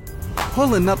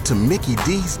Pulling up to Mickey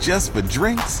D's just for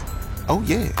drinks? Oh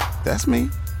yeah, that's me.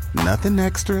 Nothing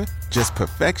extra, just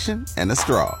perfection and a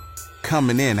straw.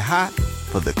 Coming in hot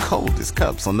for the coldest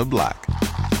cups on the block.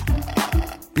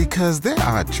 Because there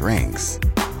are drinks.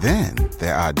 Then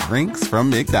there are drinks from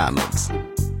McDonald's.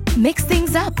 Mix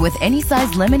things up with any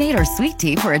size lemonade or sweet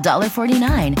tea for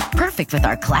 $1.49. Perfect with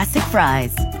our classic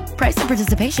fries. Price and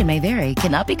participation may vary.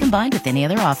 Cannot be combined with any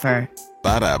other offer.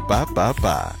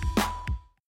 Ba-da-ba-ba-ba.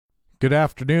 Good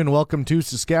afternoon. Welcome to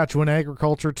Saskatchewan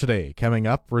Agriculture Today. Coming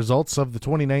up, results of the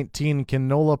 2019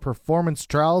 canola performance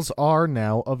trials are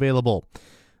now available.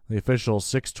 The official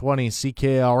 620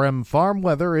 CKRM farm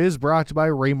weather is brought to you by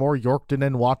Raymore, Yorkton,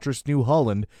 and Watrous, New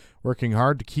Holland, working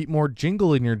hard to keep more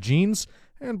jingle in your jeans,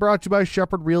 and brought to you by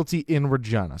Shepherd Realty in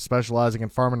Regina, specializing in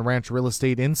farm and ranch real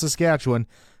estate in Saskatchewan.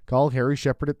 Call Harry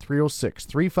Shepherd at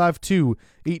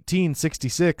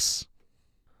 306-352-1866.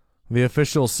 The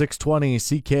official 620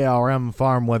 CKRM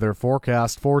farm weather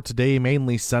forecast for today: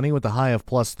 mainly sunny with a high of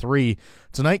 +3.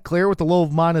 Tonight, clear with a low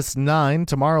of -9.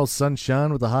 Tomorrow,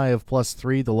 sunshine with a high of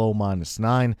 +3, the low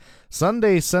 -9.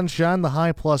 Sunday, sunshine, the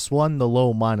high +1, the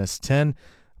low -10.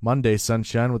 Monday,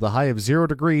 sunshine with a high of 0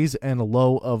 degrees and a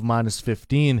low of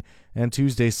 -15. And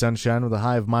Tuesday, sunshine with a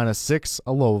high of -6,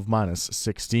 a low of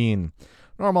 -16.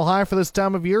 Normal high for this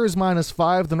time of year is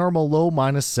 -5, the normal low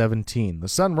 -17. The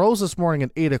sun rose this morning at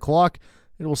 8 o'clock.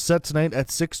 It will set tonight at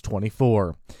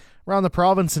 6:24. Around the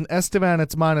province in Estevan,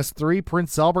 it's -3,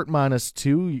 Prince Albert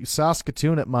 -2,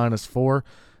 Saskatoon at -4,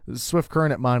 Swift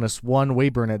Current at -1,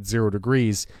 Weyburn at 0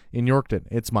 degrees. In Yorkton,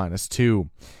 it's -2.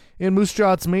 In Moose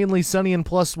Jaw, it's mainly sunny and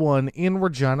 +1. In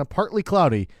Regina, partly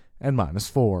cloudy and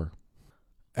 -4.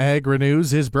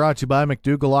 Agri-News is brought to you by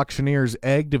McDougall Auctioneers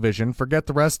Ag Division. Forget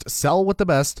the rest, sell with the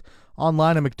best.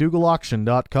 Online at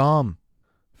McDougallAuction.com.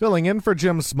 Filling in for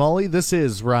Jim Smalley, this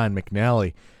is Ryan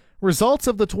McNally. Results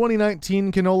of the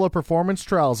 2019 canola performance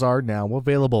trials are now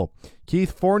available.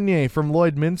 Keith Fournier from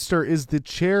Lloydminster is the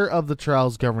chair of the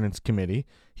Trials Governance Committee.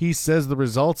 He says the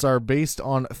results are based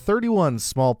on 31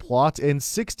 small plot and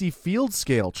 60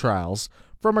 field-scale trials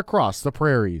from across the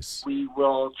prairies. We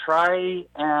will try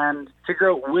and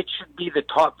figure out which should be the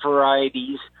top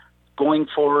varieties going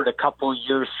forward a couple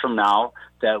years from now,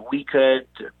 that we could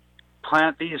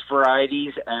plant these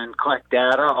varieties and collect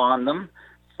data on them.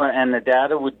 And the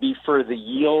data would be for the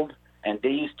yield and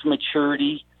days to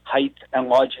maturity, height and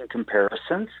lodging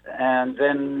comparisons. And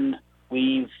then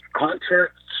we've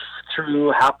contracted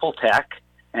through Happeltech,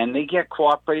 and they get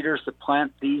cooperators to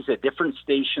plant these at different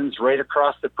stations right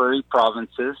across the prairie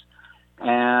provinces,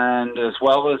 and as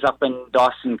well as up in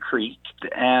Dawson Creek.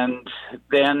 And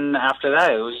then after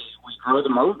that, we grow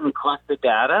them out and collect the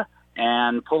data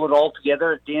and pull it all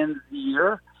together at the end of the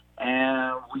year.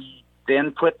 And we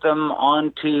then put them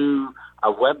onto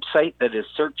a website that is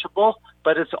searchable,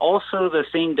 but it's also the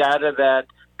same data that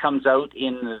comes out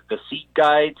in the seed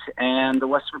guides and the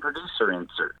Western Producer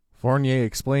insert. Fournier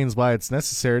explains why it's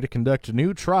necessary to conduct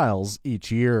new trials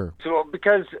each year. So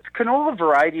because canola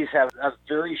varieties have a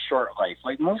very short life.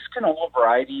 Like most canola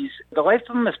varieties, the life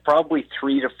of them is probably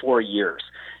 3 to 4 years.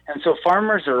 And so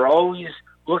farmers are always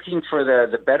looking for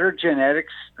the better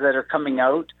genetics that are coming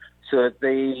out so that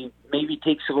they maybe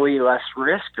takes away less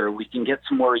risk, or we can get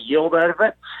some more yield out of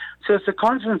it. So it's a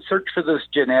constant search for those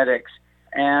genetics.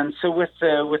 And so with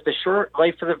the short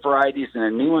life of the varieties and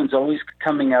the new ones always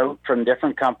coming out from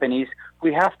different companies,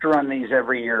 we have to run these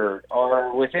every year,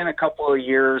 or within a couple of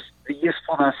years, the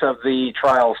usefulness of the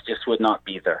trials just would not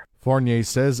be there. Fournier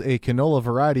says a canola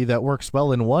variety that works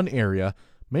well in one area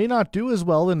may not do as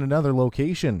well in another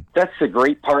location. That's the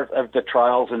great part of the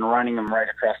trials and running them right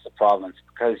across the province,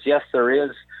 because yes, there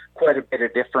is quite a bit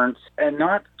of difference, and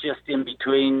not just in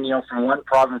between, from one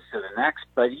province to the next,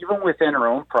 but even within our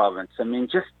own province. I mean,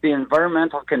 just the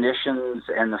environmental conditions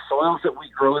and the soils that we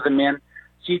grow them in.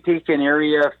 So you take an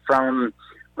area from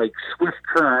like Swift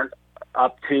Current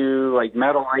up to like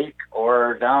Meadow Lake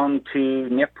or down to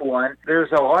Nipawin.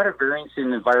 There's a lot of variance in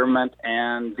the environment,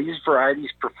 and these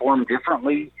varieties perform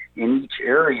differently in each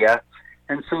area.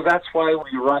 And so that's why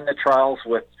we run the trials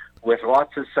with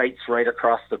lots of sites right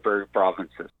across the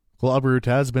provinces. Clubroot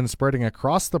has been spreading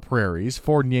across the prairies.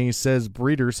 Fournier says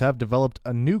breeders have developed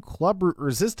a new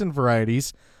clubroot-resistant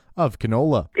varieties of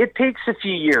canola. It takes a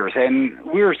few years, and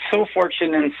we're so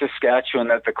fortunate in Saskatchewan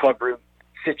that the clubroot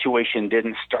situation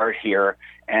didn't start here,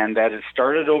 and that it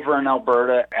started over in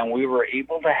Alberta, and we were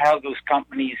able to have those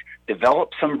companies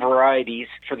develop some varieties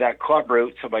for that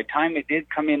clubroot. So by the time it did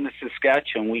come into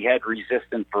Saskatchewan, we had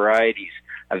resistant varieties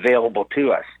available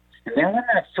to us. And then when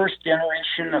that first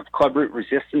generation of clubroot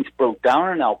resistance broke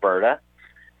down in Alberta,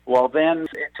 Well, then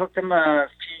it took them a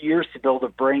few years to be able to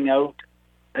bring out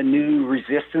a new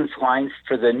resistance lines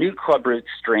for the new clubroot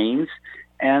strains.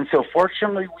 And so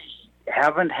fortunately, we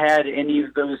haven't had any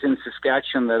of those in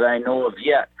Saskatchewan that I know of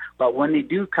yet. But when they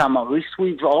do come, at least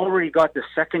we've already got the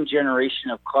second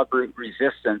generation of clubroot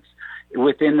resistance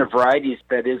within the varieties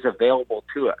that is available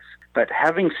to us. But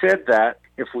having said that,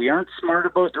 if we aren't smart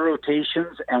about the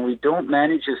rotations and we don't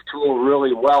manage this tool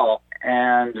really well,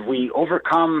 and we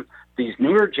overcome these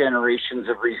newer generations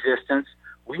of resistance,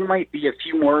 we might be a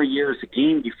few more years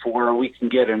again before we can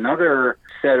get another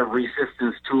set of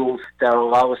resistance tools that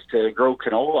allow us to grow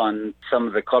canola on some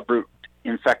of the clubroot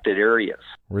infected areas.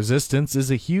 Resistance is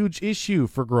a huge issue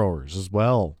for growers as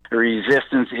well.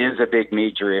 Resistance is a big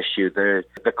major issue. The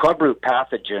clubroot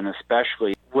pathogen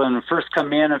especially. When we first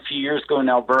come in a few years ago in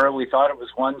Alberta, we thought it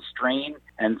was one strain,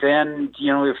 and then,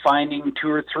 we're finding 2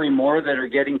 or 3 more that are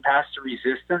getting past the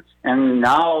resistance, and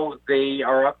now they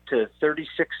are up to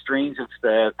 36 strains of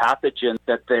the pathogen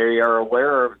that they are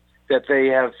aware of, that they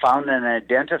have found and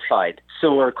identified.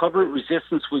 So our clubroot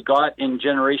resistance we got in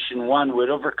Generation 1 would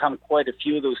overcome quite a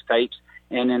few of those types,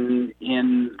 and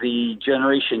in the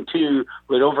Generation 2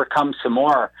 would overcome some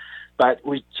more. But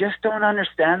we just don't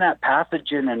understand that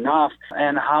pathogen enough,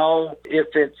 and how,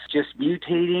 if it's just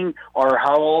mutating or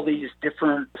how all these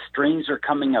different strains are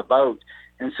coming about.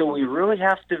 And so we really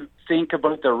have to think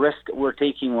about the risk that we're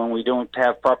taking when we don't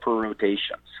have proper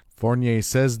rotations. Fournier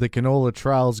says the Canola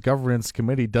Trials Governance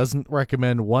Committee doesn't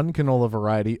recommend one canola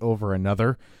variety over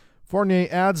another. Fournier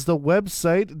adds the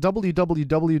website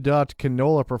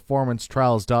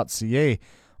www.canolaperformancetrials.ca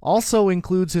also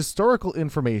includes historical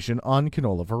information on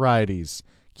canola varieties.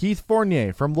 Keith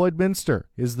Fournier from Lloydminster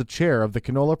is the chair of the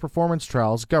Canola Performance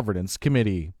Trials Governance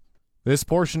Committee. This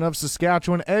portion of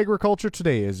Saskatchewan Agriculture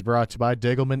Today is brought to you by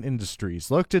Degelman Industries.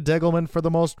 Look to Degelman for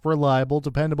the most reliable,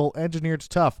 dependable, engineered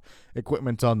tough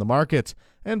equipment on the market.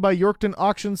 And by Yorkton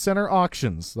Auction Center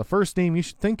Auctions, the first name you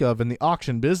should think of in the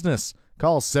auction business.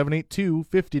 Call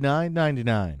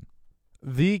 782-5999.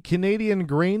 The Canadian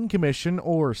Grain Commission,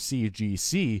 or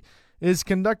CGC, is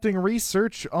conducting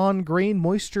research on grain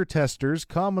moisture testers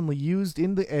commonly used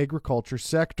in the agriculture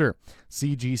sector.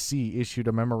 CGC issued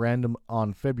a memorandum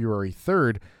on February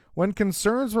 3rd when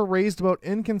concerns were raised about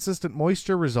inconsistent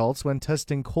moisture results when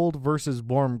testing cold versus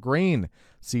warm grain.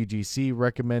 CGC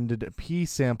recommended pea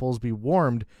samples be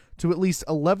warmed to at least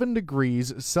 11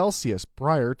 degrees Celsius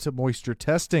prior to moisture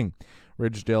testing.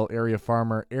 Ridgedale area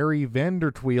farmer Ari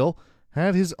Vandertweel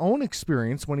had his own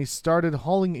experience when he started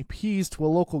hauling peas to a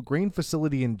local grain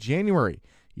facility in January.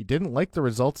 He didn't like the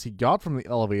results he got from the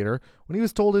elevator when he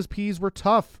was told his peas were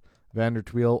tough.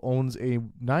 Vandertweel owns a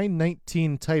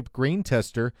 919 type grain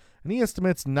tester, and he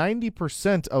estimates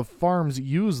 90% of farms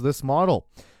use this model.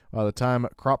 By the time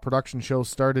crop production show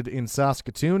started in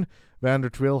Saskatoon,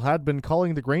 Vandertweel had been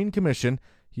calling the Grain Commission.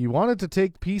 He wanted to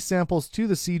take pea samples to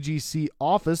the CGC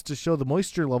office to show the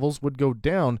moisture levels would go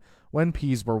down when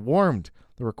peas were warmed.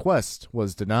 The request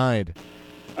was denied.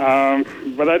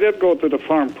 But I did go to the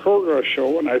Farm Progress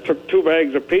Show, and I took 2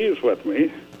 bags of peas with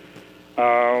me.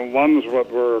 Ones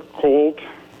that were cold,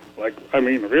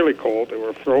 really cold. They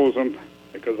were frozen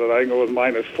because I think it was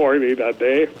minus 40 that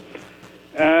day.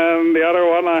 And the other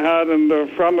one I had in the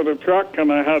front of the truck,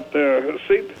 and I had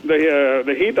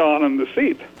the heat on in the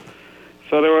seat.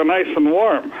 So they were nice and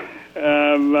warm.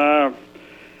 And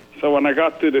so when I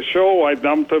got to the show, I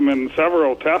dumped them in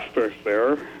several testers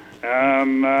there.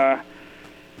 And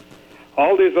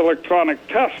all these electronic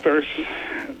testers,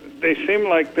 they seem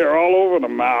like they're all over the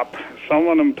map. Some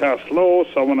of them test low,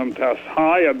 some of them test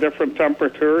high at different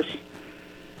temperatures.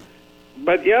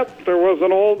 But yet there was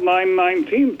an old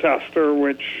 919 tester,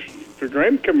 which the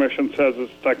Grain Commission says is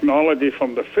technology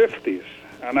from the 50s.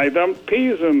 And I dumped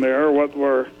peas in there what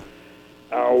were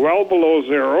well below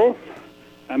zero,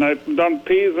 and I dumped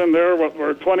peas in there what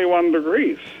were 21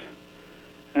 degrees.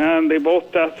 And they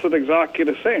both tested exactly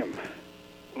the same.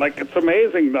 It's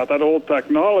amazing that old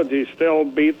technology still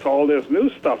beats all this new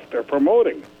stuff they're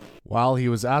promoting. While he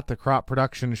was at the crop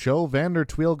production show,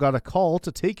 Vandertweel got a call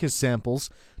to take his samples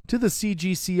to the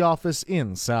CGC office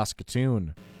in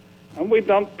Saskatoon. And we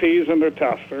dumped peas in their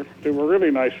tester. They were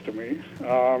really nice to me.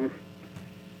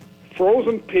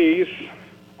 Frozen peas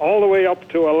all the way up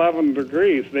to 11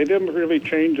 degrees. They didn't really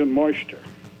change in moisture.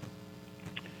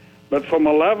 But from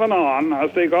 11 on,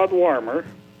 as they got warmer,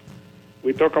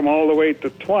 we took them all the way to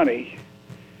 20.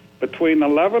 Between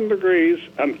 11 degrees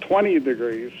and 20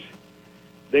 degrees,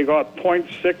 they got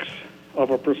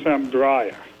 0.6%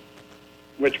 drier,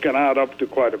 which can add up to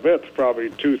quite a bit. It's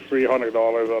probably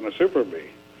 $200-300 on a super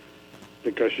bee,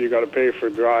 because you got to pay for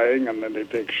drying and then they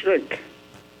take shrink.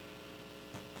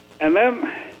 And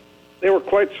then they were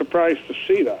quite surprised to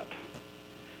see that.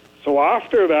 So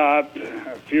after that,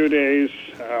 a few days,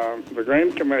 the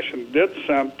Grain Commission did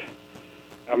send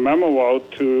a memo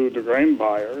out to the grain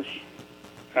buyers,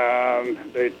 and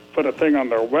they put a thing on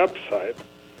their website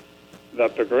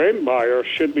that the grain buyers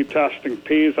should be testing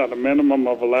peas at a minimum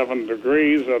of 11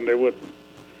 degrees, and they would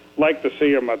like to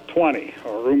see them at 20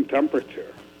 or room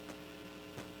temperature.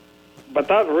 But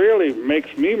that really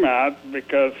makes me mad,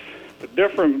 because the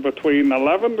difference between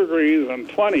 11 degrees and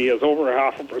 20 is over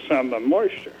 0.5% on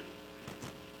moisture.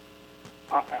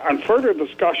 On further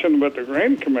discussion with the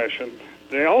Grain Commission,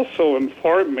 they also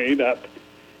informed me that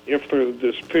if there's a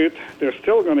dispute, they're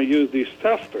still going to use these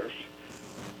testers,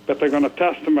 but they're going to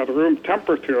test them at room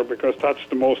temperature because that's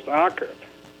the most accurate.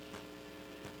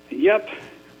 Yet,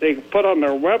 they put on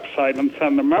their website and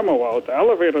send a memo out, the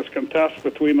elevators can test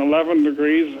between 11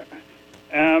 degrees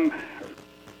and,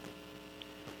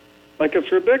 like,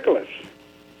 it's ridiculous.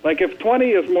 Like, if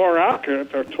 20 is more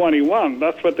accurate, or 21,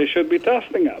 that's what they should be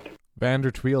testing at.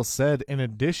 Vandertweel said in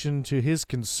addition to his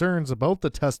concerns about the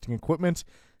testing equipment,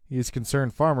 he is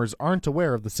concerned farmers aren't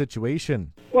aware of the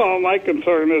situation. Well, my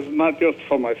concern is not just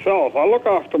for myself. I'll look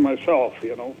after myself,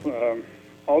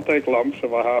 I'll take lumps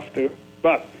if I have to.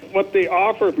 But what they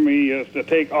offered me is to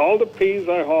take all the peas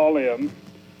I haul in,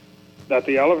 that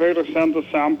the elevator sends a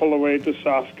sample away to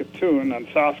Saskatoon, and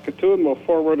Saskatoon will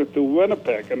forward it to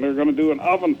Winnipeg, and they're going to do an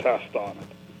oven test on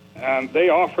it. And they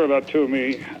offer that to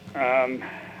me, and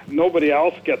nobody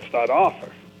else gets that offer.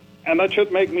 And that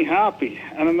should make me happy.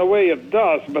 And in the way it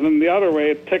does, but in the other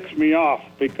way it ticks me off,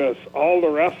 because all the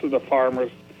rest of the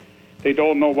farmers, they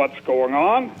don't know what's going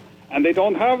on, and they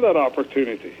don't have that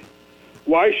opportunity.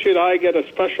 Why should I get a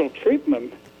special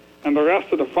treatment, and the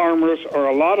rest of the farmers, or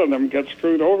a lot of them, get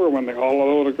screwed over when they haul a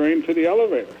load of grain to the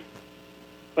elevator?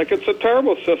 Like, it's a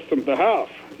terrible system to have.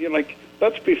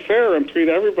 Let's be fair and treat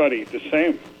everybody the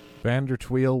same.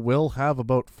 Vandertweel will have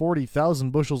about 40,000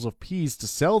 bushels of peas to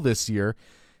sell this year.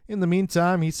 In the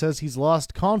meantime, he says he's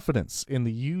lost confidence in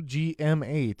the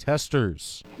UGMA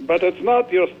testers. But it's not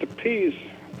just the peas.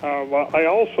 I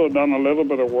also done a little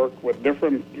bit of work with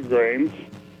different grains.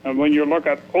 And when you look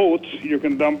at oats, you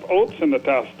can dump oats in the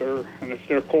tester, and if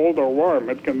they're cold or warm,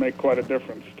 it can make quite a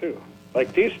difference too.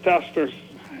 Like, these testers,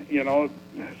 so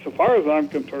far as I'm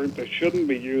concerned, they shouldn't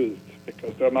be used,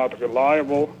 because they're not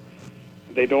reliable.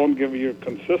 They don't give you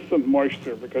consistent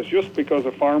moisture, because just because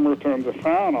a farmer turns a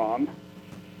fan on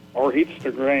or heats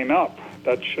the grain up,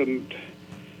 that shouldn't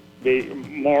be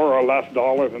more or less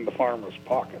dollars in the farmer's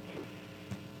pockets.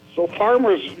 So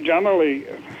farmers generally,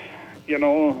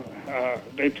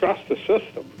 they trust the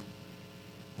system,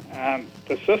 and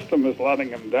the system is letting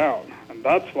them down, and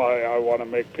that's why I want to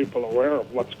make people aware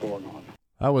of what's going on.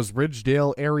 That was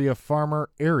Ridgedale area farmer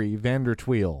Ari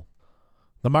Vandertweel.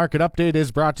 The market update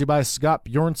is brought to you by Scott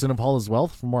Bjornson of Hall's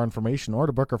Wealth. For more information or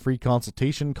to book a free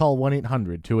consultation, call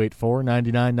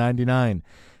 1-800-284-9999.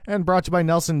 And brought to you by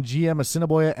Nelson GM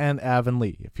Assiniboia and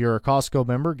Avonlea. If you're a Costco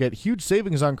member, get huge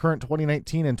savings on current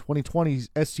 2019 and 2020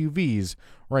 SUVs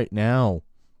right now.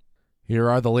 Here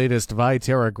are the latest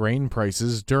Viterra grain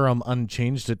prices. Durum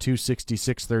unchanged at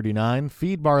 $266.39.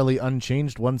 Feed barley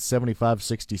unchanged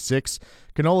 $175.66.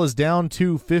 Canola's down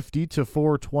 $2.50 to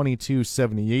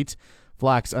 $422.78.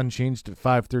 Flax unchanged at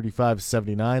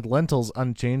 $535.79. Lentils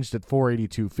unchanged at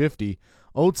 $482.50.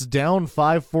 Oats down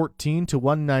 $5.14 to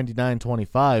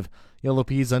 $199.25. Yellow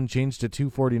peas unchanged at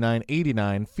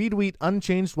 $249.89. Feed wheat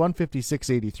unchanged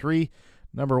 $156.83.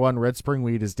 Number one red spring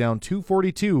wheat is down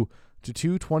 $2.42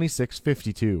 to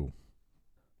 $226.52.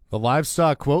 The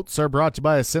livestock quotes are brought to you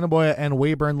by Assiniboia and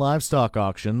Weyburn Livestock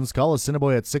Auctions. Call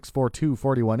Assiniboia at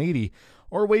 642-4180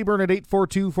 or Weyburn at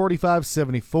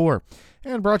 842-4574.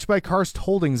 And brought to you by Karst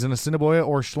Holdings in Assiniboia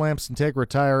or Schlamps Integra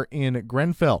Tire in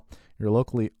Grenfell, your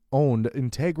locally owned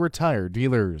Integra Tire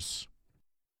dealers.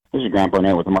 This is Grandpa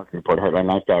Nate with the Market Report,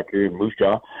 Heartline Livestock here in Moose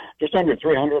Jaw. Just under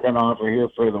 300 on offer here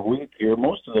for the week here.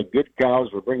 Most of the good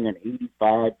cows were bringing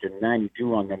 85 to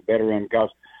 92 on them better end cows.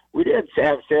 We did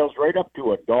have sales right up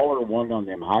to $1.01 on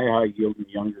them high yielding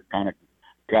younger kind of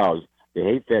cows. The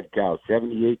hay-fed cows,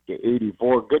 78 to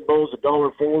 84. Good bulls,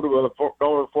 $1.04 to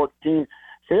 $1.14.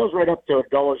 Sales right up to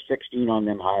 $1.16 on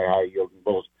them high yielding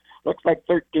bulls. Looks like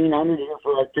 1,300 here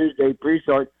for our Tuesday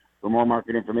pre-sort. For more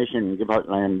market information, give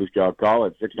Heartland Moose Jaw a call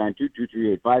at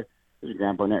 692-2385. This is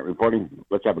Grandpa Net reporting.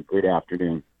 Let's have a great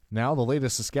afternoon. Now the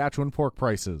latest Saskatchewan pork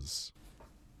prices.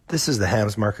 This is the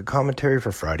hams market commentary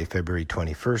for Friday, February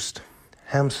 21st.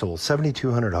 Hams sold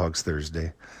 7,200 hogs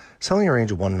Thursday, selling a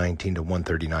range of 119 to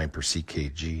 139 per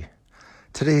CKG.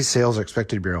 Today's sales are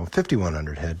expected to be around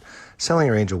 5,100 head, selling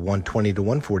a range of 120 to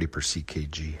 140 per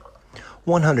CKG.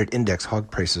 100 index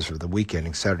hog prices for the week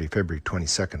ending Saturday, February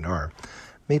 22nd are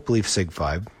Maple Leaf Sig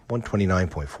 5,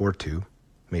 129.42,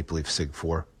 Maple Leaf Sig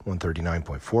 4,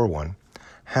 139.41,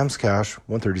 Hams Cash,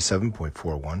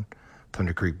 137.41,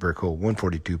 Thunder Creek Brickle,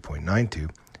 142.92,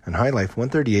 and High Life,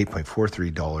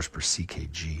 $138.43 per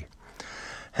CKG.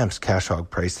 Hams cash hog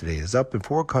price today is up, and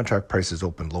forward contract prices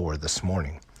opened lower this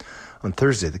morning. On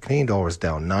Thursday, the Canadian dollar was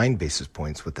down 9 basis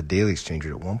points, with the daily exchange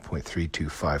rate at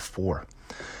 1.3254.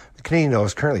 The Canadian dollar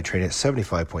is currently trading at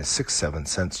 75.67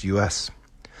 cents U.S.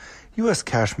 U.S.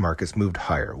 cash markets moved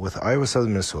higher, with Iowa,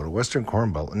 Southern Minnesota, Western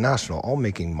Corn Belt, and National all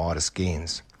making modest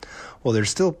gains. While there's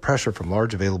still pressure from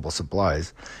large available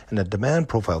supplies and a demand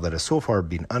profile that has so far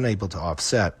been unable to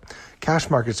offset, cash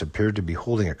markets appear to be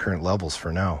holding at current levels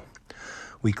for now.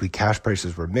 Weekly cash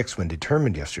prices were mixed when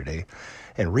determined yesterday,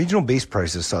 and regional base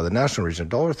prices saw the national region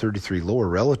 $1.33 lower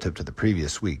relative to the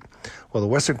previous week, while the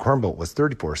Western Corn Belt was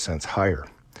 34 cents higher.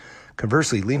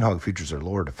 Conversely, lean hog futures are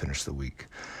lower to finish the week.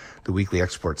 The weekly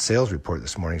export sales report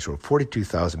this morning showed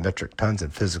 42,000 metric tons in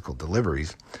physical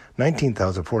deliveries,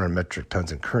 19,400 metric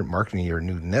tons in current marketing year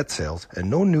new net sales, and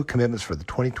no new commitments for the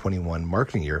 2021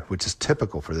 marketing year, which is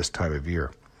typical for this time of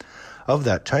year. Of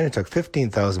that, China took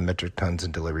 15,000 metric tons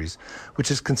in deliveries, which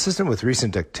is consistent with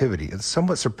recent activity and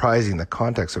somewhat surprising in the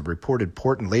context of reported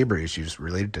port and labor issues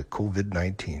related to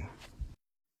COVID-19.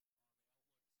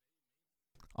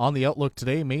 On the outlook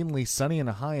today, mainly sunny and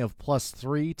a high of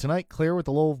 +3. Tonight, clear with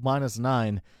a low of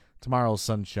 -9. Tomorrow,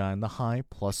 sunshine, the high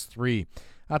 +3.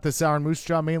 At this hour in Moose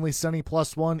Jaw, mainly sunny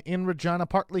 +1. In Regina,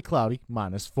 partly cloudy,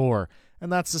 -4.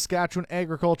 And that's Saskatchewan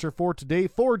agriculture for today.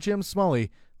 For Jim Smully,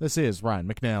 this is Ryan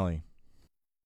McNally.